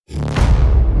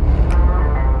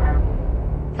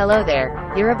Hello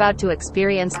there, you're about to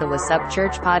experience the Wassup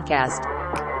Church podcast.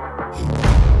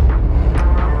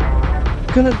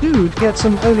 Can a dude get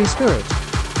some Holy Spirit?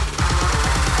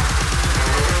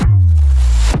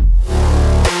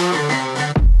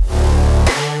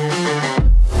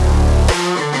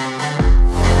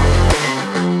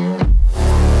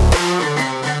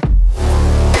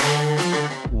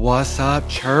 Wassup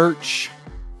Church?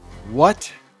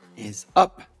 What is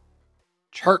up,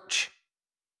 church?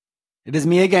 It is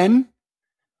me again.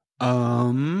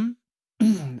 As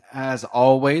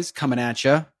always, coming at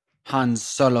you, Han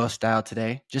Solo style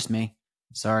today. Just me.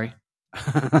 Sorry.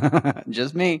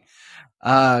 Just me.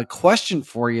 Question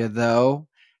for you, though.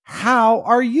 How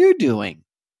are you doing?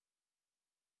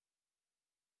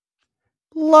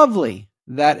 Lovely.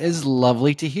 That is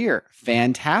lovely to hear.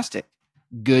 Fantastic.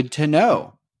 Good to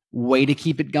know. Way to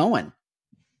keep it going.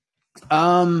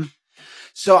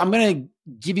 So I'm going to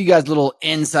give you guys a little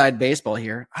inside baseball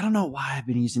here. I don't know why I've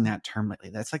been using that term lately.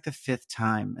 That's like the fifth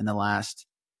time in the last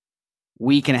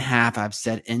week and a half I've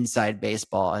said inside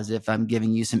baseball as if I'm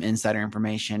giving you some insider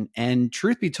information. And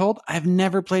truth be told, I've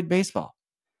never played baseball.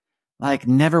 Like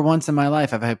never once in my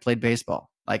life have I played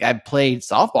baseball. Like I've played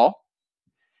softball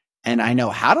and I know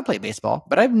how to play baseball,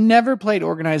 but I've never played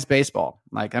organized baseball.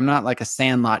 Like I'm not like a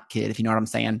Sandlot kid, if you know what I'm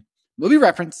saying. Movie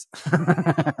reference.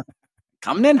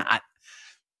 Coming in hot.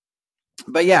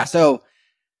 But yeah, so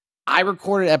I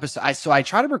recorded episodes. So I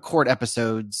try to record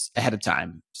episodes ahead of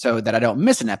time so that I don't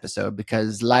miss an episode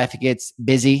because life gets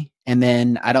busy. And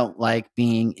then I don't like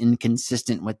being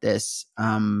inconsistent with this.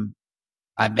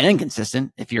 I've been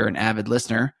inconsistent. If you're an avid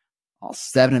listener, all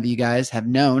 7 of you guys have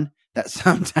known that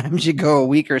sometimes you go a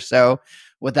week or so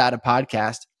without a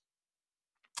podcast.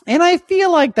 And I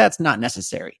feel like that's not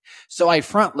necessary. So I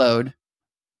front load,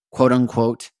 quote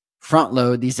unquote, front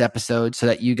load these episodes so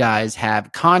that you guys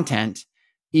have content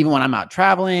even when I'm out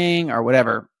traveling or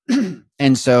whatever.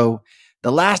 And so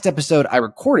the last episode I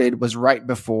recorded was right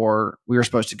before we were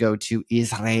supposed to go to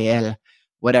Israel,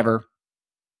 whatever.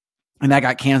 And that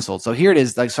got canceled. So here it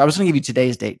is. So I was going to give you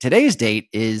today's date. Today's date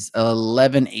is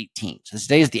 11/18. So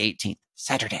today is the 18th,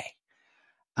 Saturday.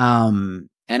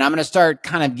 And I'm going to start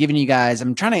kind of giving you guys,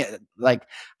 I'm trying to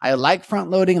I like front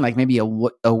loading, like maybe a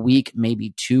week,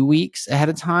 maybe 2 weeks ahead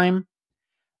of time.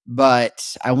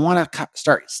 But I want to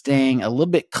start staying a little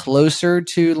bit closer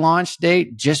to launch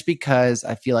date just because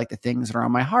I feel like the things that are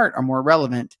on my heart are more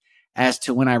relevant as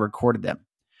to when I recorded them.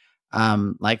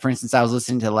 Like for instance, I was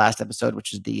listening to the last episode,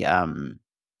 which is the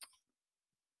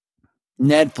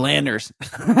Ned Flanders.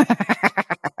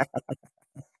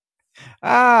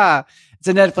 It's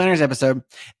a Ned Flanders episode.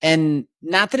 And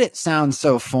not that it sounds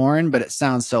so foreign, but it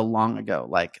sounds so long ago.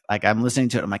 Like I'm listening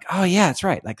to it. I'm like, oh yeah, that's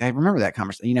right. Like I remember that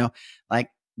conversation,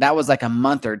 like that was like a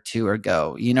month or 2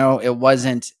 ago, it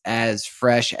wasn't as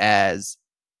fresh as,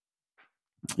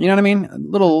 you know what I mean? A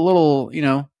little, little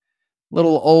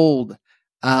old,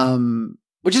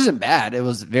 which isn't bad. It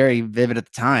was very vivid at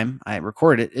the time I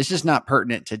recorded it. It's just not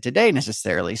pertinent to today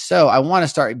necessarily. So I want to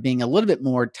start being a little bit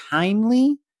more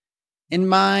timely in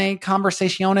my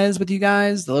conversaciones with you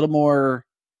guys, a little more,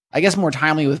 I guess, more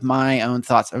timely with my own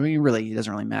thoughts. I mean, really, it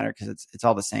doesn't really matter because it's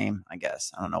all the same, I guess.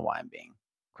 I don't know why I'm being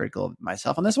critical of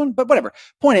myself on this one, but whatever.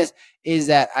 Point is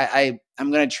that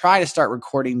I'm going to try to start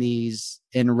recording these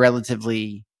in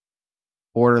relatively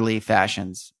orderly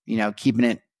fashions, keeping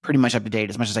it pretty much up to date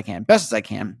as much as I can, best as I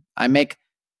can. I make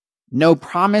no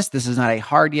promise. This is not a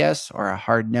hard yes or a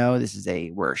hard no. This is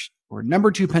we're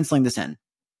number 2 penciling this in.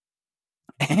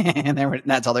 And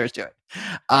that's all there is to it.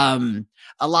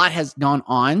 A lot has gone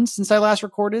on since I last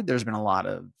recorded. There's been a lot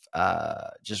of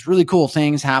just really cool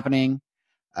things happening.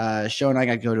 Sho and I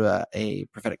got to go to a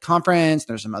prophetic conference.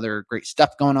 There's some other great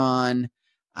stuff going on.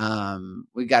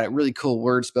 We got a really cool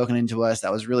word spoken into us.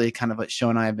 That was really kind of what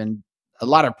Sho and I have been, a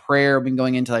lot of prayer been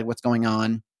going into, like what's going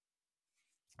on,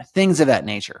 things of that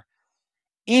nature.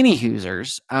 Any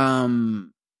Hoosers,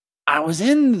 I was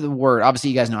in the Word.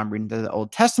 Obviously, you guys know I'm reading the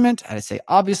Old Testament. I say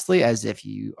obviously, as if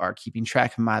you are keeping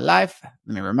track of my life.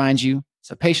 Let me remind you.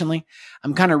 So patiently,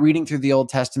 I'm kind of reading through the Old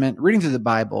Testament, reading through the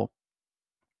Bible,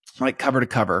 like cover to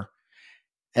cover,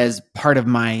 as part of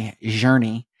my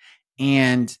journey.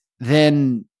 And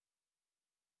then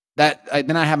I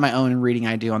have my own reading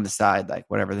I do on the side, like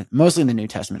whatever, mostly in the New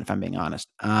Testament, if I'm being honest.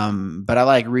 But I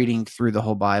like reading through the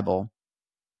whole Bible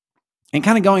and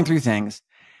kind of going through things.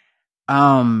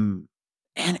 And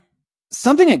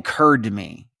something occurred to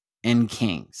me in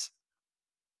Kings,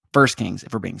 First Kings,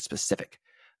 if we're being specific.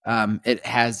 It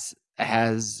has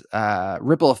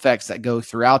ripple effects that go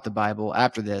throughout the Bible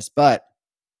after this, but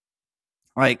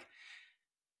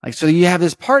so you have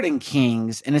this part in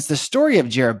Kings, and it's the story of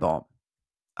Jeroboam.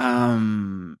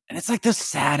 And it's like the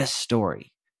saddest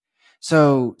story.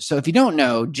 So if you don't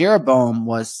know, Jeroboam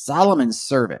was Solomon's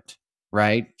servant,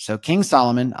 right? So King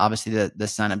Solomon, obviously the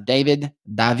son of David,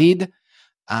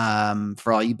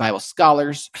 for all you Bible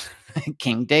scholars,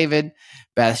 King David,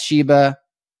 Bathsheba,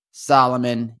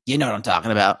 Solomon, you know what I'm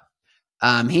talking about.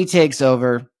 He takes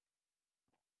over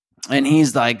and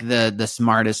he's like the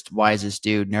smartest, wisest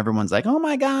dude. And everyone's like, oh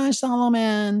my gosh,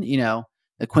 Solomon,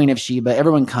 the Queen of Sheba.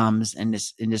 Everyone comes and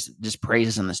just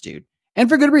praises on this dude. And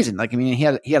for good reason. Like, I mean, he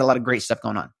had a lot of great stuff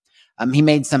going on. He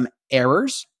made some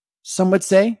errors, some would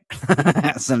say,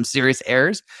 some serious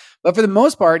errors. But for the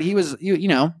most part, he was,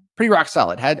 pretty rock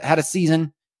solid. Had a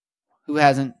season. Who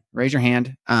hasn't? Raise your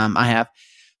hand. I have.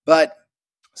 But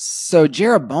so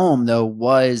Jeroboam, though,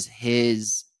 was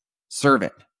his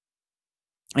servant.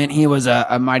 And he was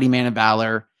a mighty man of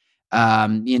valor.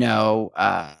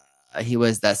 He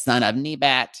was the son of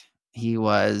Nebat. He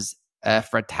was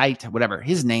Ephratite, whatever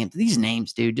his name. These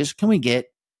names, dude. Just can we get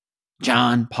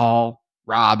John, Paul,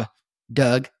 Rob,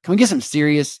 Doug? Can we get some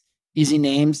serious, easy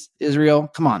names? Israel,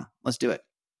 come on, let's do it.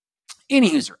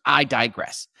 Anywho, I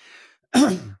digress.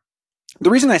 The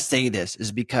reason I say this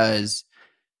is because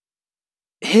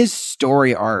his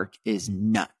story arc is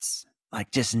nuts,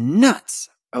 like just nuts.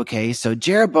 Okay, so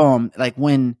Jeroboam, like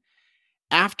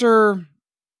after,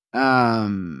 I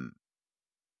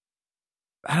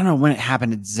don't know when it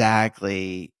happened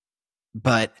exactly,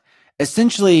 but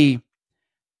essentially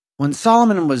when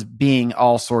Solomon was being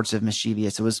all sorts of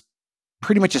mischievous, it was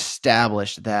pretty much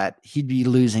established that he'd be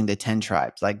losing the 10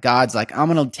 tribes. Like God's like,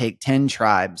 I'm going to take 10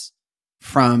 tribes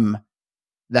from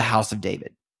the house of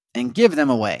David and give them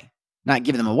away. Not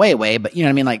give them away, but you know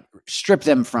what I mean? Like strip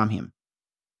them from him.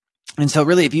 And so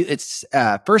really, it's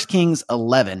 1 Kings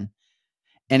 11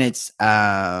 and it's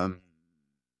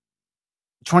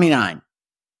 29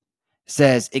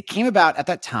 says, it came about at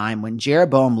that time when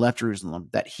Jeroboam left Jerusalem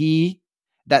that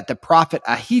the prophet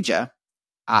Ahijah,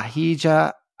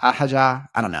 I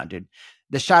don't know, dude,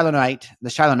 the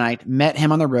Shilonite met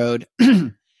him on the road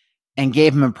and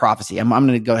gave him a prophecy. I'm going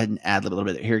to go ahead and add a little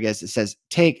bit here, guys. It says,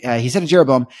 he said to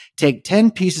Jeroboam, take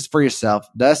 10 pieces for yourself.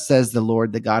 Thus says the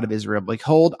Lord, the God of Israel.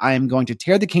 Behold, I am going to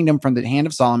tear the kingdom from the hand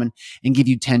of Solomon and give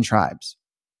you 10 tribes.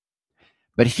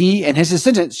 But he and his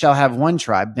descendants shall have one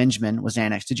tribe. Benjamin was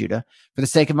annexed to Judah for the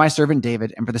sake of my servant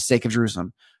David and for the sake of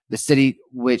Jerusalem, the city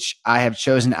which I have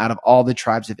chosen out of all the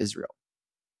tribes of Israel.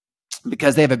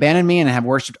 Because they have abandoned me and have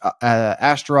worshipped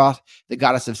Ashtaroth, the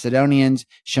goddess of Sidonians,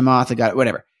 Shemoth, the god,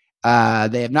 whatever.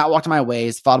 They have not walked in my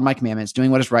ways, followed my commandments,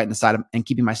 doing what is right in the sight of, and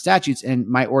keeping my statutes and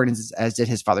my ordinances, as did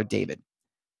his father David.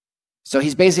 So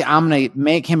he's basically, I'm going to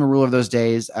make him a ruler of those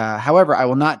days. However, I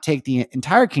will not take the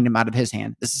entire kingdom out of his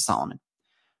hand. This is Solomon.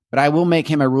 But I will make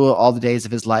him a ruler all the days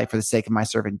of his life for the sake of my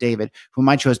servant David, whom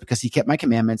I chose because he kept my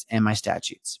commandments and my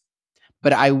statutes.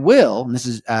 But I will, and this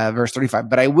is verse 35,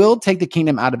 but I will take the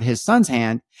kingdom out of his son's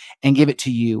hand and give it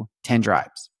to you, 10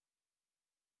 tribes.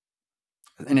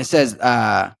 And it says,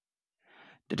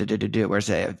 where's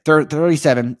it?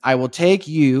 37, I will take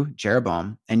you,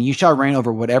 Jeroboam, and you shall reign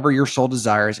over whatever your soul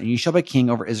desires, and you shall be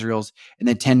king over Israel's and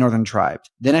the 10 northern tribes.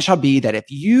 Then it shall be that if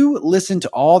you listen to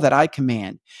all that I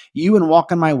command you and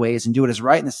walk in my ways and do what is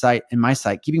right in my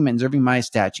sight, keeping and observing my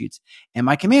statutes and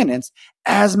my commandments,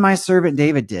 as my servant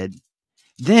David did,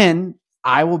 then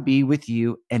I will be with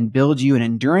you and build you an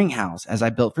enduring house as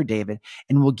I built for David,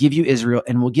 and will give you Israel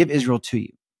and will give Israel to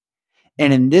you.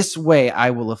 And in this way, I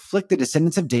will afflict the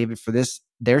descendants of David for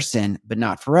their sin, but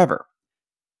not forever.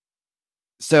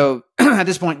 So at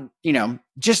this point,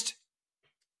 let's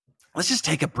just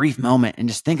take a brief moment and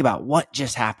just think about what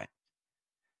just happened.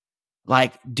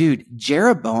 Like, dude,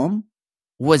 Jeroboam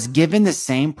was given the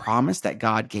same promise that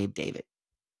God gave David.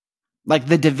 Like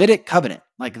the Davidic covenant.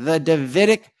 Like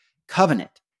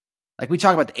we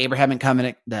talk about the Abrahamic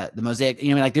covenant, the Mosaic,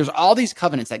 there's all these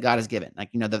covenants that God has given.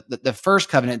 Like, the first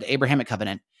covenant, the Abrahamic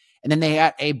covenant, and then they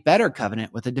had a better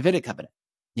covenant with the Davidic covenant,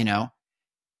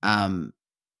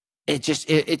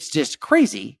 it's just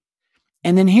crazy.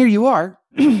 And then here you are,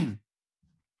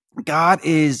 God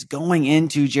is going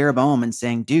into Jeroboam and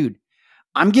saying, dude,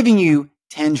 I'm giving you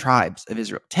 10 tribes of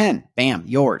Israel, 10, bam,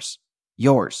 yours.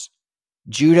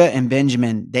 Judah and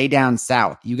Benjamin, they down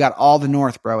south. You got all the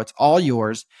north, bro. It's all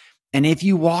yours. And if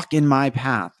you walk in my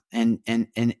path and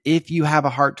if you have a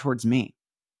heart towards me,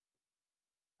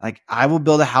 like I will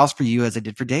build a house for you as I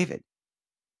did for David.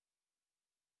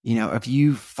 If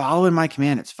you follow in my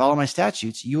commandments, follow my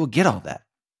statutes, you will get all that.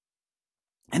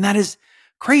 And that is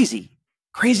crazy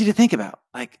to think about.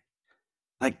 Like,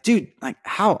 dude, like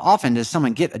how often does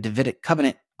someone get a Davidic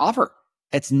covenant offer?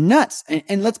 It's nuts.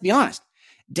 And let's be honest,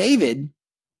 David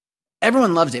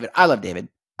Everyone loves David. I love David.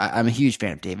 I'm a huge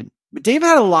fan of David. But David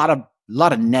had a lot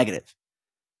of negative.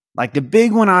 Like the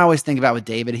big one I always think about with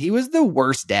David, he was the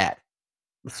worst dad.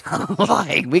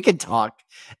 Like we could talk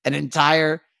an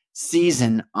entire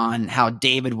season on how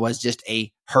David was just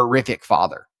a horrific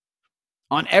father.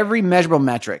 On every measurable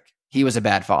metric, he was a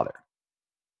bad father.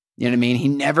 You know what I mean? He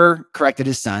never corrected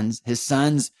his sons. His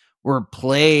sons were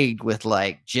plagued with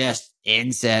like just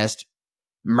incest,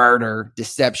 murder,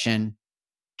 deception,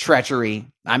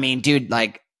 treachery. I mean, dude,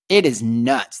 like it is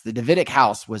nuts. The Davidic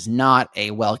house was not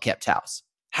a well-kept house.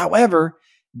 However,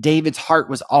 David's heart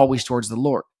was always towards the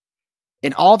Lord.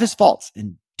 In all of his faults,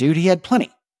 and dude, he had plenty.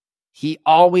 He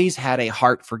always had a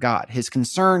heart for God. His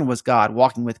concern was God,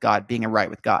 walking with God, being right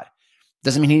with God.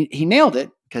 Doesn't mean he nailed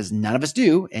it, because none of us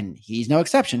do, and he's no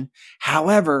exception.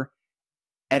 However,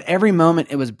 at every moment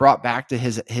it was brought back to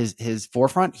his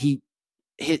forefront. He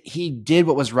did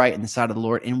what was right in the sight of the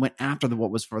Lord and went after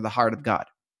what was for the heart of God.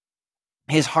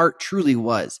 His heart truly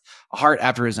was a heart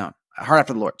after his own, a heart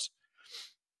after the Lord's.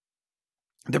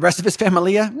 The rest of his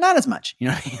familia, not as much. You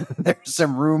know, there's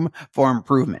some room for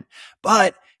improvement.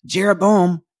 But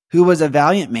Jeroboam, who was a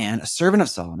valiant man, a servant of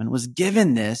Solomon, was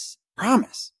given this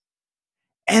promise.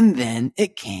 And then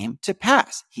it came to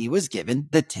pass. He was given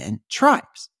the 10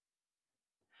 tribes.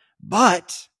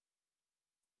 But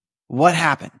what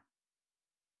happened?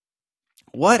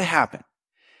 What happened?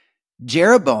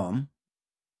 Jeroboam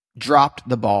dropped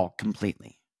the ball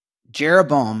completely.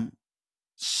 Jeroboam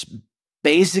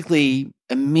basically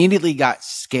immediately got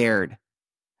scared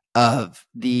of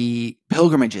the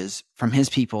pilgrimages from his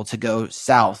people to go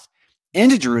south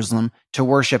into Jerusalem to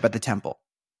worship at the temple.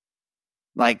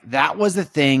 Like that was the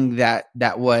thing that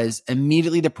was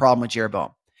immediately the problem with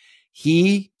Jeroboam.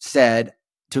 He said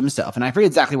to himself, and I forget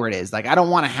exactly where it is, like, I don't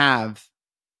want to have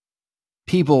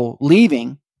people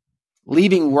leaving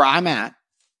where I'm at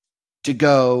to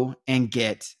go and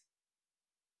get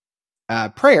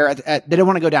prayer. They don't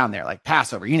want to go down there, like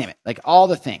Passover, you name it, like all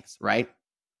the things, right?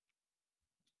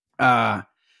 And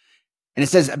it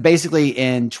says basically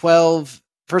in 1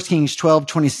 Kings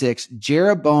 12:26,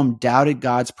 Jeroboam doubted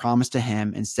God's promise to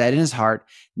him and said in his heart,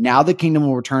 now the kingdom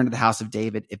will return to the house of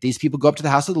David. If these people go up to the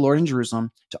house of the Lord in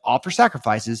Jerusalem to offer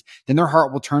sacrifices, then their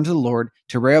heart will turn to the Lord,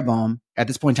 to Rehoboam. At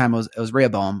this point in time, it was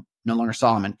Rehoboam, no longer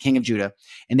Solomon, king of Judah,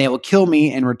 and they will kill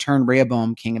me and return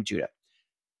Rehoboam, king of Judah.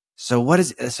 So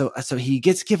so he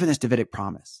gets given this Davidic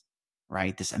promise,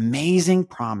 right? This amazing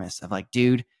promise of like,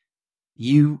 dude,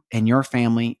 you and your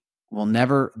family will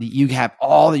never, you have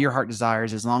all that your heart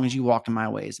desires as long as you walk in my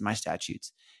ways, my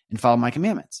statutes, and follow my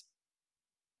commandments.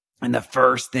 And the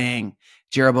first thing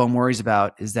Jeroboam worries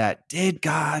about is that, did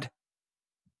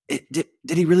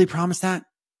he really promise that?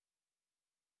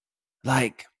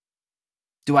 Like,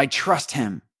 do I trust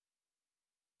him?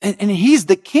 And he's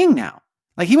the king now.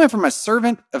 Like he went from a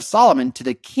servant of Solomon to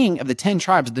the king of the 10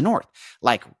 tribes of the north.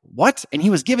 Like what? And he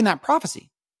was given that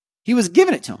prophecy. He was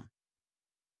given it to him.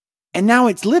 And now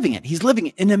it's living it. He's living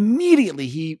it. And immediately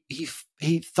he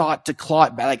thought to claw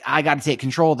it back. Like, I got to take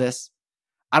control of this.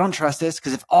 I don't trust this,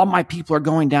 because if all my people are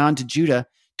going down to Judah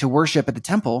to worship at the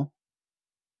temple,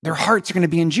 their hearts are going to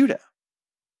be in Judah.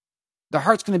 Their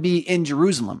heart's going to be in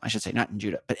Jerusalem. I should say not in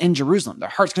Judah, but in Jerusalem. Their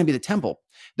heart's going to be the temple.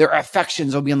 Their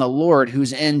affections will be on the Lord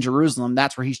who's in Jerusalem.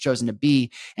 That's where he's chosen to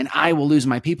be. And I will lose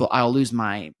my people. I'll lose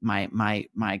my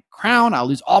crown. I'll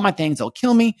lose all my things. They'll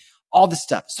kill me. All this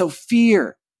stuff. So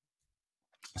fear.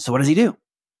 So what does he do?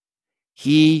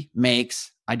 He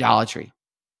makes idolatry.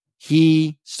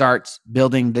 He starts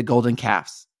building the golden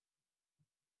calves.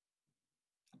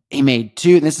 He made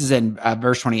 2, and this is in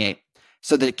verse 28.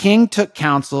 So the king took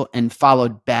counsel and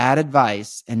followed bad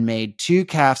advice and made 2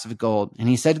 calves of gold. And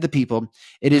he said to the people,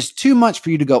 it is too much for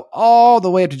you to go all the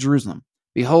way up to Jerusalem.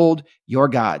 Behold, your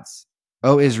gods,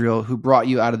 O Israel, who brought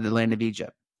you out of the land of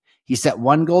Egypt. He set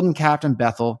 1 golden calf in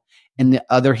Bethel, and the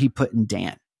other he put in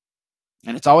Dan.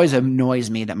 And it's always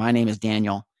annoys me that my name is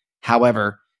Daniel.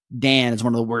 However, Dan is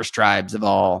one of the worst tribes of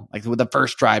all. Like the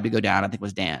first tribe to go down, I think,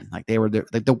 was Dan. Like they were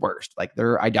the worst. Like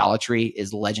their idolatry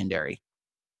is legendary.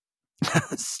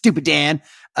 Stupid Dan.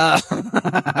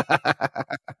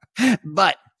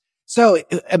 But so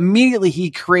immediately he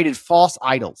created false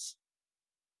idols.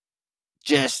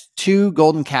 Just 2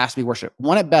 golden calves to be worshipped.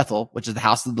 One at Bethel, which is the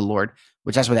house of the Lord,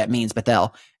 which that's what that means,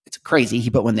 Bethel. It's crazy.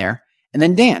 He put one there. And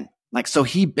then Dan. Like, so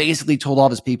he basically told all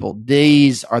of his people,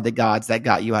 these are the gods that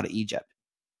got you out of Egypt.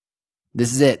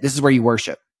 This is it. This is where you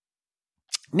worship.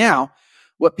 Now,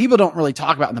 what people don't really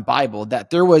talk about in the Bible, that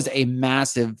there was a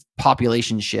massive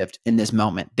population shift in this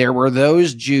moment. There were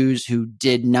those Jews who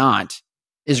did not,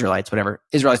 Israelites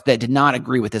that did not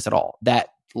agree with this at all, that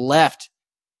left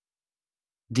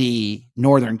the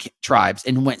northern tribes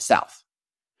and went south.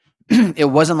 It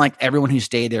wasn't like everyone who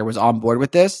stayed there was on board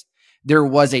with this. There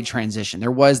was a transition.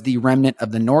 There was the remnant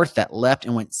of the north that left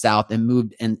and went south and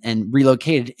moved and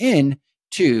relocated in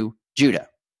to Judah.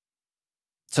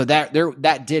 So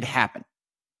that did happen.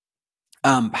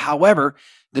 However,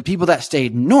 the people that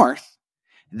stayed north,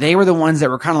 they were the ones that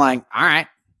were kind of like, all right,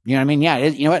 you know what I mean? Yeah, it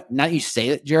is, you know what? Now that you say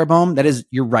that, Jeroboam,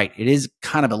 you're right. It is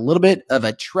kind of a little bit of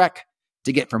a trek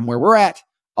to get from where we're at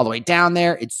all the way down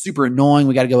there. It's super annoying.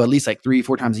 We got to go at least like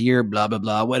 3-4 times a year, blah, blah,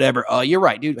 blah, whatever. Oh, you're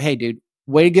right, dude. Hey, dude,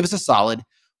 way to give us a solid.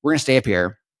 We're going to stay up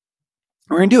here.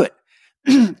 We're going to do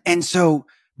it. And so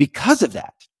because of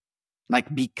that,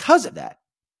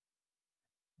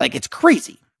 it's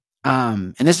crazy.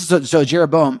 And this is so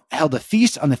Jeroboam held a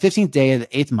feast on the 15th day of the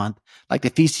 8th month, like the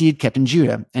feast he had kept in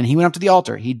Judah. And he went up to the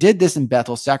altar. He did this in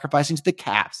Bethel, sacrificing to the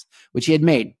calves, which he had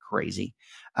made. Crazy.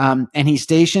 And he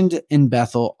stationed in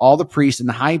Bethel all the priests in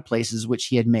the high places which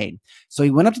he had made. So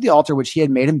he went up to the altar which he had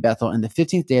made in Bethel in the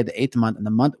 15th day of the 8th month, in the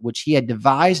month which he had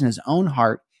devised in his own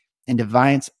heart in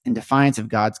defiance of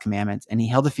God's commandments. And he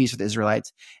held a feast with the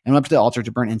Israelites and went up to the altar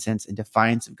to burn incense in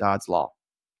defiance of God's law.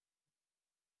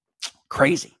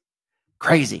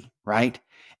 Crazy, right?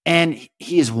 And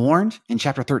he is warned in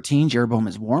chapter 13. Jeroboam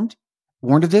is warned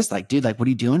of this. Like, dude, like, what are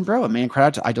you doing, bro? A man cried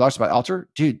out to idolaters by the altar.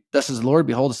 Dude, thus says the Lord,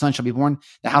 behold, a son shall be born,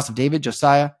 the house of David,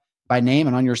 Josiah, by name,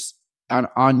 and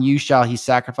on you shall he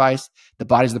sacrifice the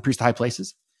bodies of the priests to high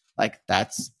places. Like,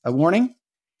 that's a warning.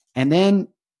 And then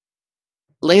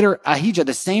later, Ahijah,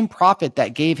 the same prophet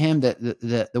that gave him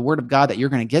the word of God that you're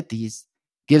going to get these,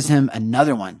 gives him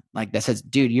another one, like that says,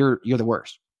 dude, you're the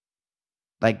worst.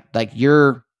 Like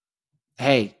you're,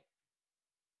 hey,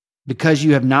 because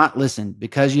you have not listened,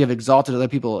 because you have exalted other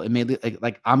people, it made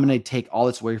like I'm going to take all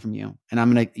this away from you,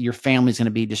 and your family's going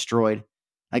to be destroyed.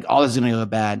 Like all this is going to go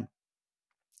bad.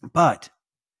 But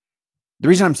the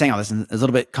reason I'm saying all this is a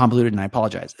little bit convoluted, and I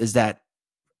apologize, is that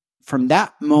from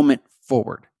that moment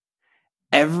forward,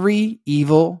 every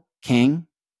evil king,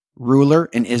 ruler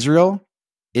in Israel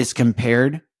is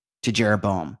compared to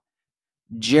Jeroboam.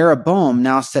 Jeroboam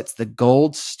now sets the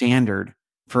gold standard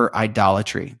for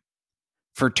idolatry,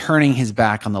 for turning his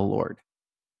back on the Lord.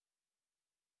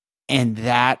 And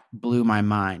that blew my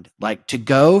mind. Like, to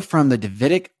go from the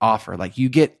Davidic offer, like you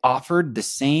get offered the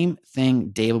same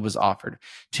thing David was offered,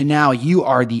 to now you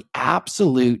are the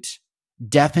absolute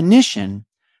definition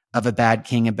of a bad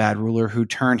king, a bad ruler who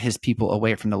turned his people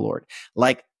away from the Lord.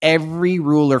 Like, every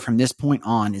ruler from this point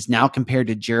on is now compared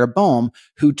to Jeroboam,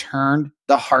 who turned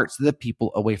the hearts of the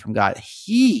people away from God.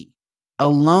 He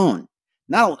alone,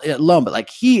 not alone, but like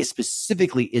he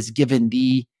specifically is given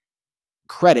the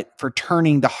credit for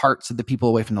turning the hearts of the people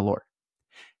away from the Lord.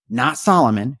 Not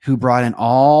Solomon, who brought in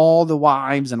all the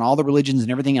wives and all the religions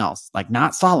and everything else. Like,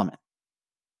 not Solomon,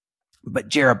 but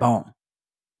Jeroboam.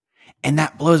 And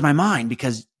that blows my mind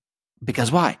because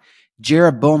why?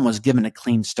 Jeroboam was given a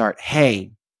clean start.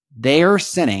 Hey, they are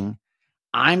sinning.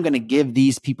 I'm going to give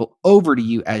these people over to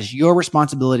you as your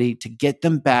responsibility to get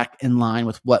them back in line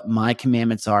with what my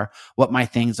commandments are, what my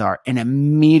things are. And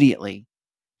immediately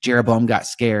Jeroboam got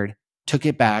scared, took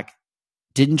it back,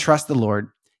 didn't trust the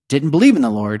Lord, didn't believe in the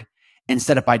Lord, and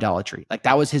set up idolatry. Like,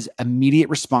 that was his immediate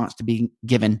response to being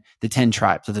given the 10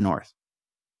 tribes of the north.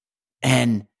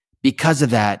 And because of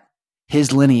that,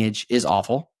 his lineage is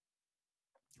awful.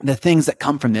 The things that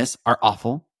come from this are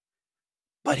awful.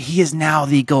 But he is now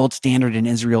the gold standard in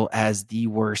Israel as the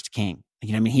worst king. You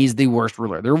know what I mean? He's the worst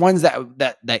ruler. There are ones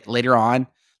that later on,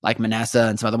 like Manasseh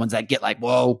and some other ones that get like,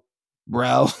 whoa,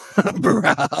 bro,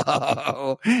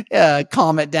 yeah,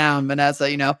 calm it down,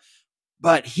 Manasseh, you know.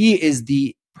 But he is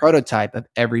the prototype of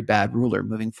every bad ruler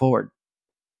moving forward.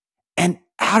 And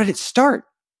how did it start?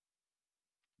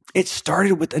 It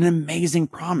started with an amazing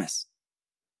promise.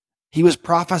 He was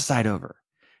prophesied over.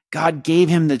 God gave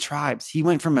him the tribes. He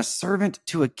went from a servant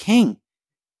to a king.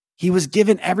 He was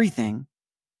given everything,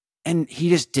 and he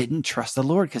just didn't trust the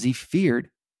Lord because he feared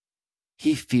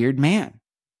man.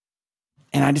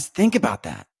 And I just think about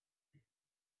that.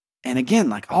 And again,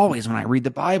 like always, when I read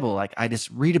the Bible, like I just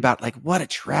read about like what a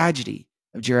tragedy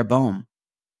of Jeroboam.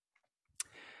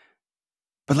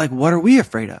 But like, what are we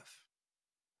afraid of?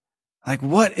 Like,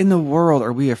 what in the world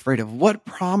are we afraid of? What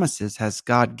promises has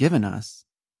God given us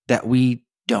that we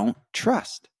don't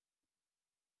trust?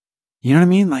 You know what I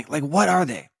mean? Like what are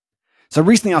they? So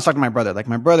recently I was talking to my brother. Like,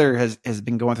 my brother has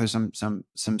been going through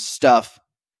some stuff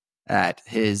at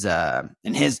his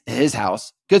in his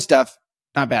house. Good stuff,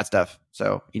 not bad stuff.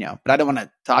 So, you know, but I don't want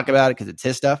to talk about it because it's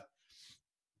his stuff.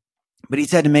 But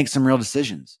he's had to make some real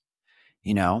decisions,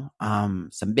 you know,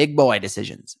 some big boy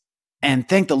decisions. And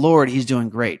thank the Lord, he's doing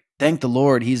great. thank the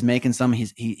Lord. He's making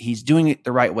he's doing it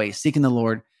the right way, seeking the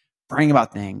Lord, praying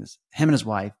about things, him and his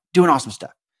wife, doing awesome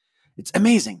stuff. It's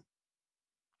amazing.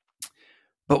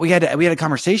 But we had a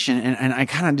conversation, and I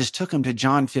kind of just took him to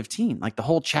John 15, like the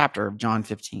whole chapter of John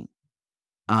 15,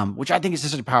 which I think is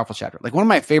just such a powerful chapter. Like one of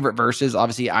my favorite verses,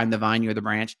 obviously, I'm the vine, you're the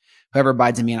branch. Whoever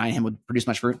abides in me and I in him would produce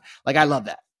much fruit. Like I love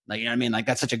that. Like, you know what I mean? Like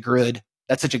that's such a good,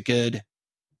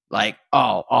 like,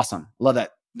 oh, awesome. Love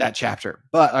that chapter.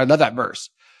 But I love that verse.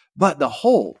 But the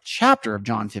whole chapter of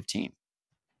John 15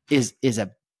 is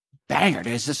a banger.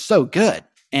 It's just so good.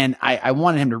 And I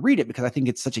wanted him to read it because I think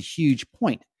it's such a huge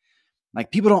point.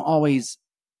 Like people don't always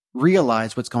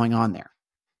realize what's going on there.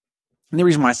 And the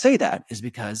reason why I say that is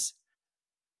because,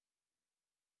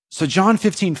 so John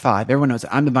 15:5, everyone knows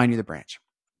that I'm the vine, you're the branch.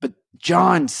 But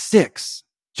John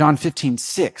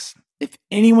 15:6, if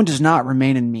anyone does not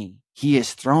remain in me, he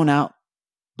is thrown out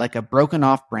like a broken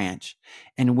off branch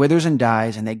and withers and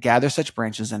dies, and they gather such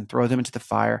branches and throw them into the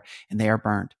fire and they are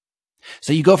burned.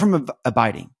 So you go from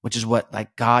abiding, which is what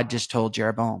like God just told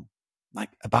Jeroboam,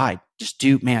 like abide, just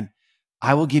do, man,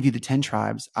 I will give you the 10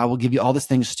 tribes. I will give you all these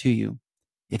things to you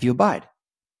if you abide.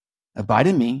 Abide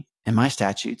in me and my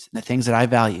statutes and the things that I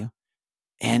value,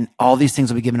 and all these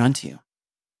things will be given unto you.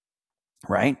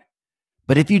 Right?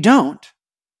 But if you don't,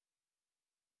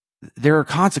 there are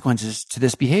consequences to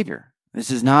this behavior.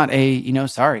 This is not a,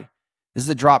 sorry. This is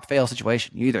a drop fail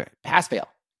situation. You either pass fail,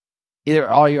 either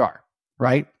all you are,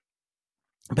 right?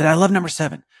 But I love number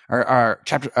 7, or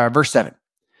chapter, verse 7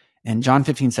 in John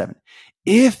 15:7.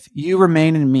 If you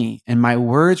remain in me and my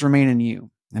words remain in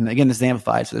you, and again, this is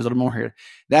amplified, so there's a little more here.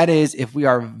 That is, if we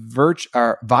are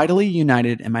vitally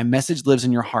united and my message lives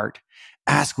in your heart,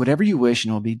 ask whatever you wish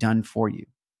and it will be done for you.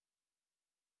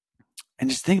 And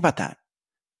just think about that.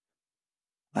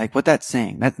 Like what that's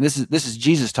saying. That this is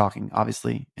Jesus talking,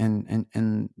 obviously,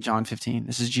 in John 15.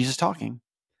 This is Jesus talking.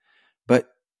 But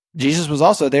Jesus was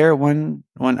also there when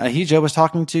Ahijah was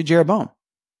talking to Jeroboam.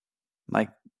 Like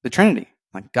the Trinity.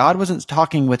 Like God wasn't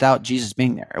talking without Jesus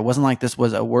being there. It wasn't like this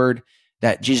was a word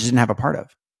that Jesus didn't have a part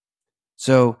of.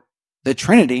 So the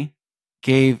Trinity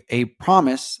gave a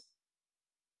promise,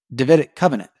 Davidic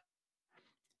covenant,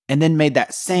 and then made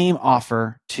that same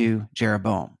offer to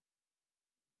Jeroboam.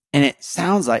 And it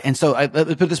sounds like, and so let's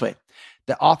put it this way.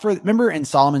 The offer, remember in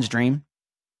Solomon's dream,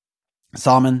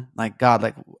 Solomon, like God,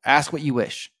 like ask what you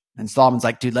wish. And Solomon's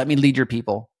like, dude, let me lead your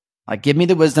people. Like, give me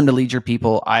the wisdom to lead your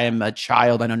people. I am a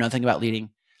child. I know nothing about leading.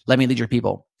 Let me lead your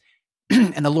people.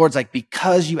 And the Lord's like,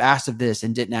 because you asked of this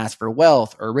and didn't ask for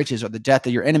wealth or riches or the death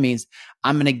of your enemies,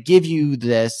 I'm going to give you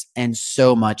this and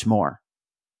so much more.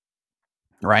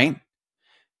 Right?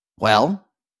 Well,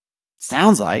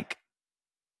 sounds like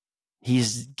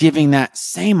he's giving that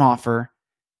same offer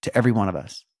to every one of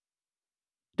us.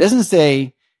 It doesn't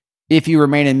say, if you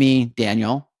remain in me,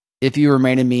 Daniel, if you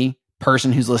remain in me,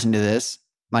 person who's listening to this,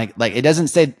 like it doesn't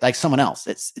say like someone else.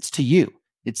 It's to you.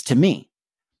 It's to me.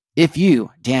 If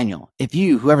you, Daniel, if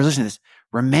you, whoever's listening to this,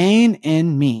 remain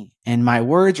in me and my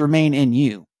words remain in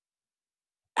you,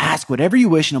 ask whatever you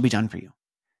wish and it'll be done for you.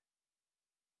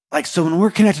 Like, so when we're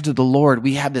connected to the Lord,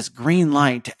 we have this green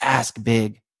light to ask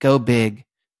big, go big.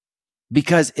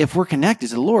 Because if we're connected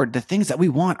to the Lord, the things that we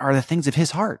want are the things of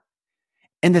his heart.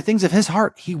 And the things of his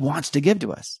heart, he wants to give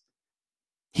to us.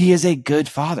 He is a good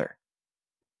father.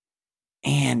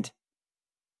 And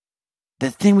the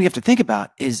thing we have to think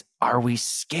about is, are we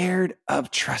scared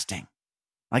of trusting?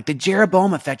 Like the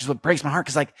Jeroboam effect is what breaks my heart.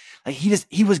 Cause like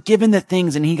he was given the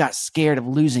things and he got scared of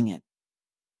losing it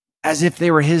as if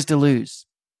they were his to lose.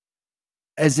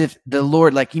 As if the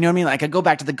Lord, like, you know what I mean? Like I go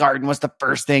back to the garden. What's the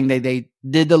first thing they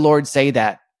did the Lord say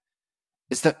that?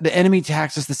 It's the enemy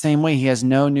attacks us the same way. He has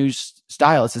no new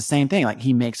style. It's the same thing. Like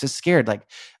he makes us scared. Like,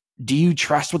 do you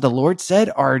trust what the Lord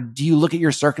said? Or do you look at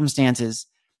your circumstances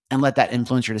and let that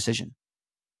influence your decision?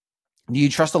 Do you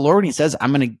trust the Lord when he says,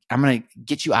 I'm going to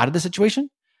get you out of the situation?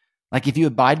 Like if you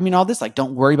abide in me in all this, like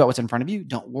don't worry about what's in front of you.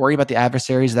 Don't worry about the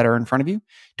adversaries that are in front of you.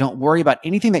 Don't worry about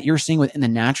anything that you're seeing within the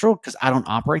natural, because I don't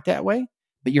operate that way,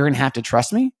 but you're going to have to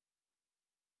trust me.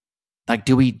 Like,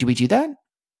 do we do that?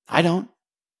 I don't.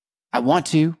 I want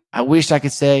to. I wish I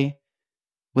could say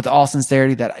with all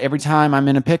sincerity that every time I'm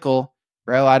in a pickle,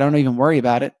 bro, I don't even worry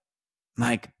about it.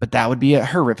 Like, but that would be a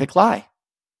horrific lie.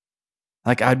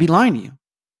 Like I'd be lying to you.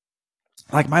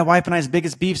 Like my wife and I's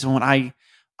biggest beefs when I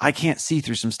can't see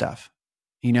through some stuff,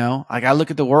 like I look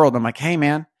at the world. I'm like, hey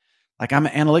man, like I'm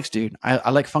an analytics dude. I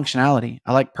like functionality.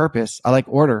 I like purpose. I like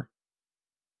order.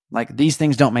 Like these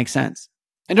things don't make sense.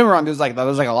 And don't get me wrong, there's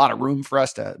like a lot of room for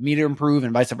us to me to improve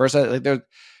and vice versa.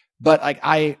 But like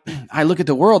I look at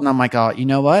the world and I'm like, oh, you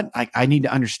know what? I need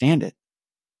to understand it.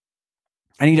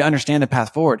 I need to understand the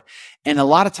path forward. And a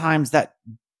lot of times that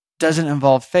doesn't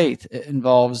involve faith. It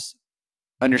involves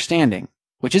understanding,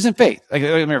 which isn't faith. Like,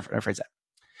 let me rephrase that.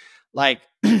 Like,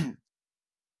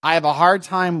 I have a hard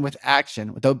time with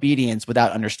action, with obedience,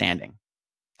 without understanding.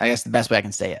 I guess the best way I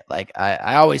can say it. Like,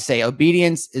 I always say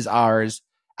obedience is ours,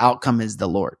 outcome is the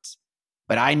Lord's.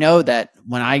 But I know that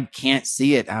when I can't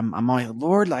see it, I'm like,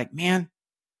 Lord, like, man,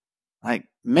 like,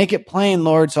 make it plain,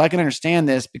 Lord, so I can understand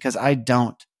this, because I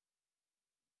don't.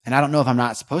 And I don't know if I'm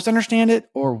not supposed to understand it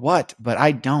or what, but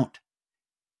I don't.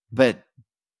 But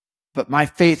my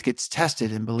faith gets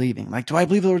tested in believing. Like, do I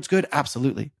believe the Lord's good?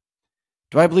 Absolutely.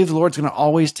 Do I believe the Lord's going to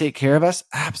always take care of us?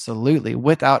 Absolutely.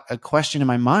 Without a question in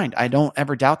my mind. I don't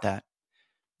ever doubt that.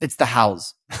 It's the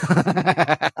hows.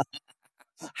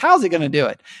 How's he going to do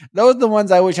it? Those are the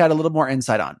ones I wish I had a little more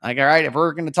insight on. Like, all right, if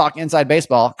we're going to talk inside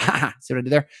baseball, see what I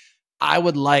did there? I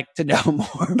would like to know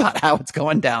more about how it's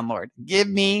going down, Lord. Give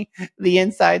me the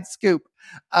inside scoop.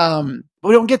 But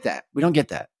we don't get that. We don't get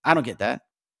that. I don't get that.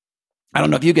 I don't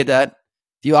know if you get that.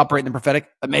 If you operate in the prophetic,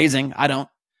 amazing. I don't.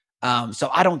 So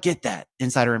I don't get that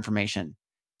insider information.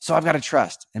 So I've got to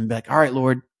trust and be like, all right,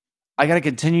 Lord, I got to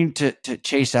continue to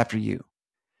chase after you.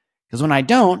 Because when I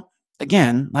don't,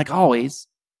 again, like always,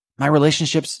 my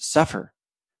relationships suffer.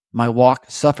 My walk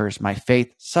suffers. My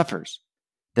faith suffers.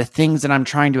 The things that I'm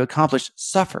trying to accomplish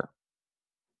suffer.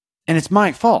 And it's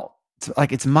my fault.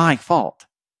 It's my fault.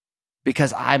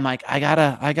 Because I'm like, I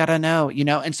gotta know,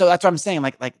 And so that's what I'm saying.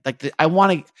 I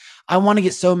want to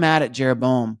get so mad at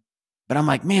Jeroboam, but I'm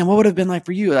like, man, what would it have been like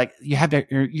for you? Like, you have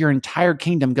your entire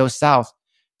kingdom go south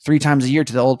 3 times a year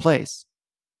to the old place.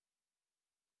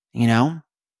 Like,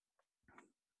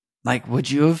 would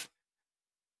you have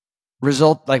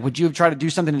tried to do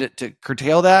something to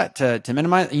curtail that, to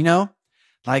minimize,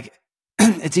 like,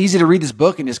 it's easy to read this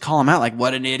book and just call him out. Like,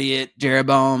 what an idiot,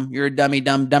 Jeroboam, you're a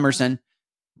dummerson,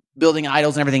 building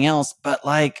idols and everything else. But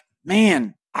like,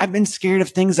 man, I've been scared of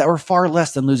things that were far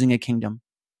less than losing a kingdom.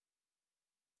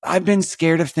 I've been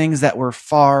scared of things that were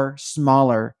far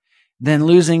smaller than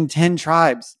losing 10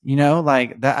 tribes,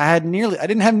 like that. I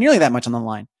didn't have nearly that much on the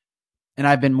line, and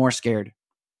I've been more scared.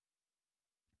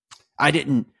 I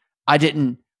didn't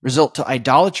result to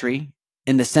idolatry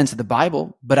in the sense of the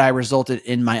Bible, but I resulted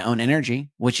in my own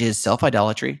energy, which is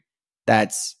self-idolatry.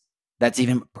 That's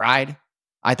even pride.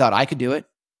 I thought I could do it.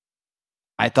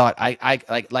 I thought I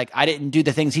didn't do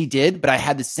the things he did, but I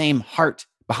had the same heart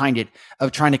behind it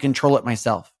of trying to control it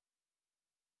myself,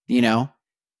 And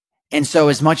so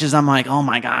as much as I'm like, oh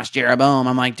my gosh, Jeroboam,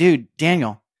 I'm like, dude,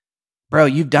 Daniel, bro,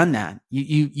 you've done that.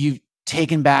 You've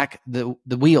taken back the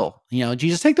wheel,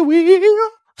 Jesus, take the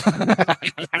wheel.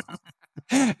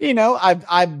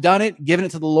 I've done it, given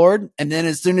it to the Lord. And then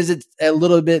as soon as it's a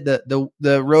little bit,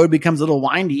 the road becomes a little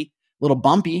windy, a little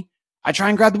bumpy, I try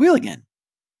and grab the wheel again.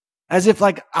 As if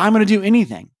like I'm going to do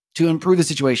anything to improve the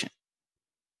situation.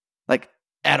 Like,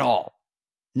 at all.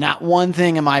 Not one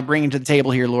thing am I bringing to the table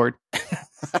here, Lord.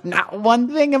 Not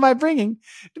one thing am I bringing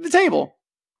to the table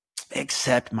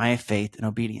except my faith and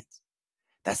obedience.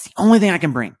 That's the only thing I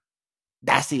can bring.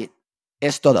 That's it.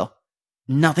 Es todo.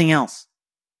 Nothing else.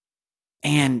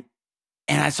 And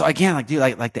so again, like, dude,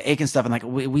 like the Achan stuff, and like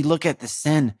we look at the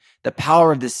sin, the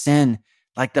power of the sin,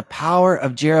 like the power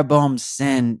of Jeroboam's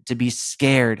sin to be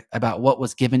scared about what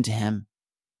was given to him,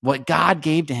 what God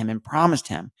gave to him and promised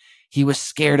him. He was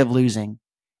scared of losing.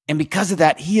 And because of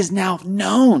that, he is now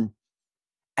known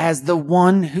as the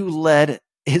one who led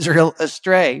Israel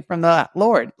astray from the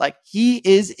Lord. Like, he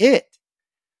is it.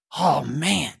 Oh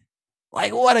man.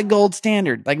 Like, what a gold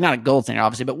standard. Like, not a gold standard,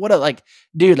 obviously, but what a, like,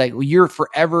 dude, like, you're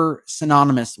forever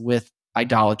synonymous with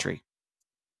idolatry.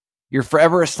 You're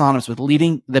forever synonymous with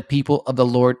leading the people of the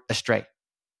Lord astray.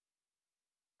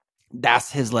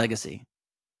 That's his legacy,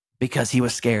 because he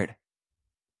was scared.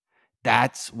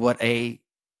 That's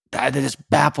that just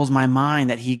baffles my mind,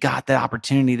 that he got that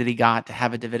opportunity that he got to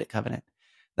have a Davidic covenant,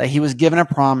 that he was given a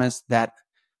promise that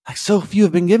like so few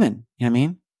have been given. You know what I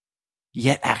mean?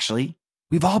 Yet actually,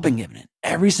 we've all been given it.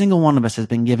 Every single one of us has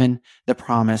been given the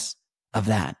promise of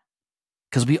that,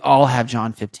 because we all have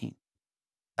John 15.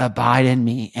 Abide in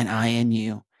me and I in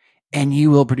you, and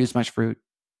you will produce much fruit.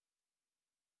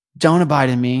 Don't abide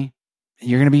in me,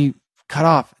 you're going to be cut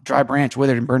off, dry branch,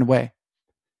 withered and burned away.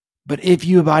 But if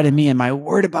you abide in me and my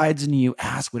word abides in you,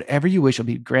 ask whatever you wish will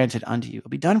be granted unto you. It'll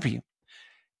be done for you.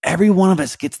 Every one of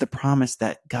us gets the promise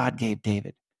that God gave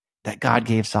David, that God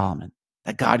gave Solomon,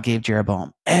 that God gave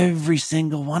Jeroboam. Every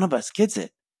single one of us gets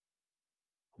it.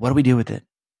 What do we do with it?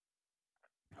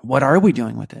 What are we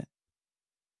doing with it?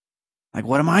 Like,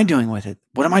 what am I doing with it?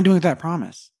 What am I doing with that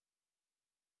promise?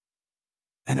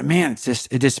 And man,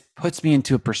 it just puts me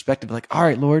into a perspective like, all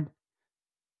right, Lord,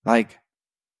 like,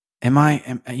 all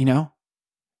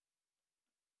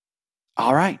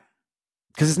right.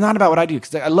 Because it's not about what I do.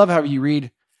 Because I love how you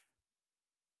read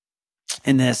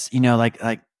in this, that's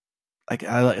what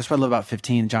I love about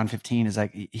 15, John 15 is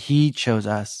like, he chose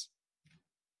us.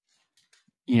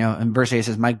 In verse 8 it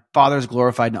says, my Father is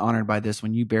glorified and honored by this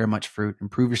when you bear much fruit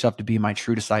and prove yourself to be my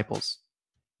true disciples.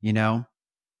 Oh,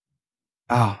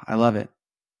 I love it.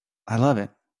 I love it.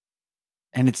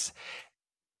 And it's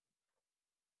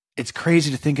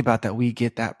crazy to think about that we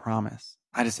get that promise.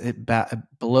 It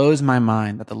blows my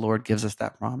mind that the Lord gives us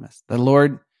that promise. The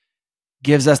Lord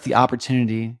gives us the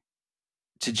opportunity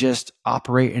to just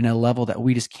operate in a level that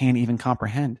we just can't even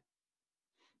comprehend.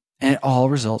 And it all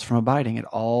results from abiding. It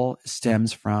all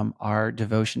stems from our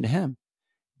devotion to him.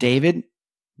 David,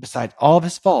 besides all of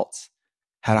his faults,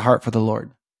 had a heart for the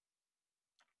Lord.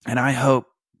 And I hope,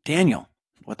 Daniel,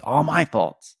 with all my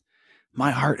faults,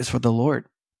 my heart is for the Lord.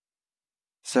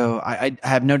 So I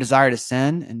have no desire to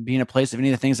sin and be in a place of any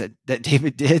of the things that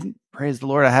David did. Praise the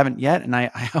Lord, I haven't yet, and I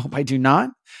hope I do not.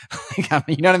 You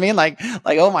know what I mean? Like,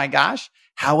 oh my gosh.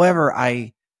 However,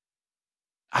 I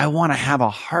want to have a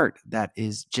heart that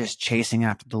is just chasing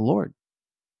after the Lord.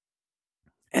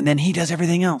 And then he does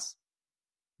everything else.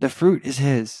 The fruit is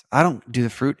his. I don't do the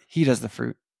fruit. He does the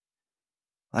fruit.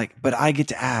 But I get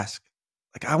to ask.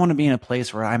 I want to be in a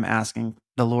place where I'm asking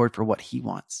the Lord for what he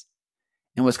wants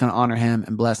and what's going to honor him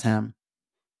and bless him,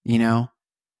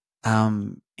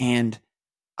 and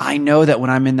I know that when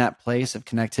I'm in that place of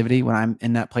connectivity, when I'm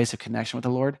in that place of connection with the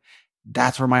Lord,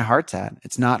 that's where my heart's at.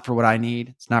 It's not for what I need.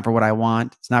 It's not for what I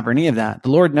want. It's not for any of that.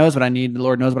 The Lord knows what I need. The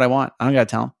Lord knows what I want. I don't got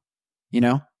to tell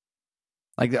him,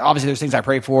 obviously there's things I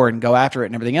pray for and go after it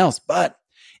and everything else, but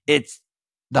it's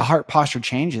the heart posture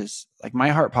changes. My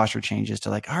heart posture changes to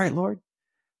all right, Lord,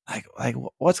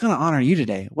 what's going to honor you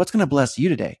today? What's going to bless you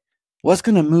today? What's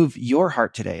going to move your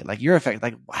heart today? Your effect,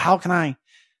 how can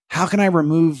I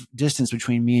remove distance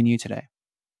between me and you today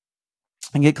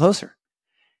and get closer?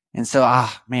 And so,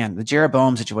 the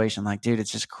Jeroboam situation, dude,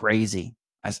 it's just crazy.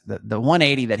 The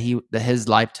 180 that his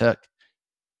life took,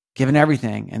 given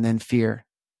everything, and then fear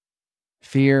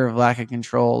of lack of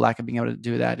control, lack of being able to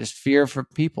do that, just fear for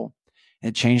people.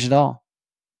 It changed it all.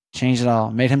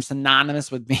 Made him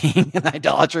synonymous with being an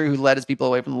idolater who led his people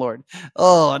away from the Lord.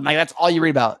 Oh, and that's all you read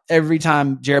about. Every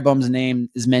time Jeroboam's name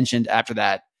is mentioned after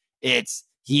that, it's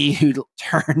he who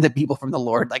turned the people from the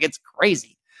Lord. It's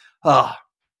crazy. Oh,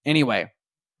 anyway,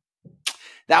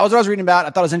 that was what I was reading about.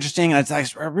 I thought it was interesting. And I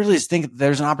really just think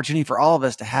there's an opportunity for all of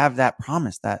us to have that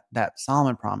promise, that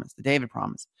Solomon promise, the David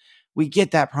promise. We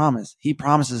get that promise. He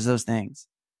promises those things.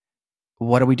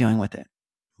 What are we doing with it?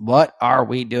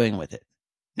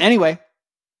 Anyway,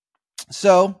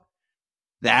 so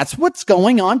that's what's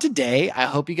going on today. I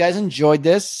hope you guys enjoyed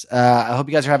this. I hope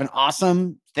you guys are having an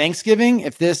awesome Thanksgiving.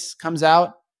 If this comes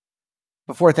out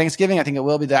before Thanksgiving, I think it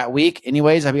will be that week.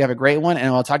 Anyways, I hope you have a great one, and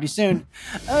I'll talk to you soon.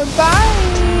 Bye.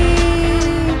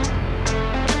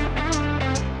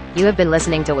 You have been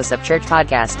listening to Wassup Church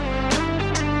Podcast.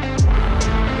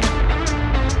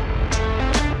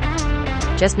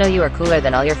 Just know you are cooler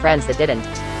than all your friends that didn't.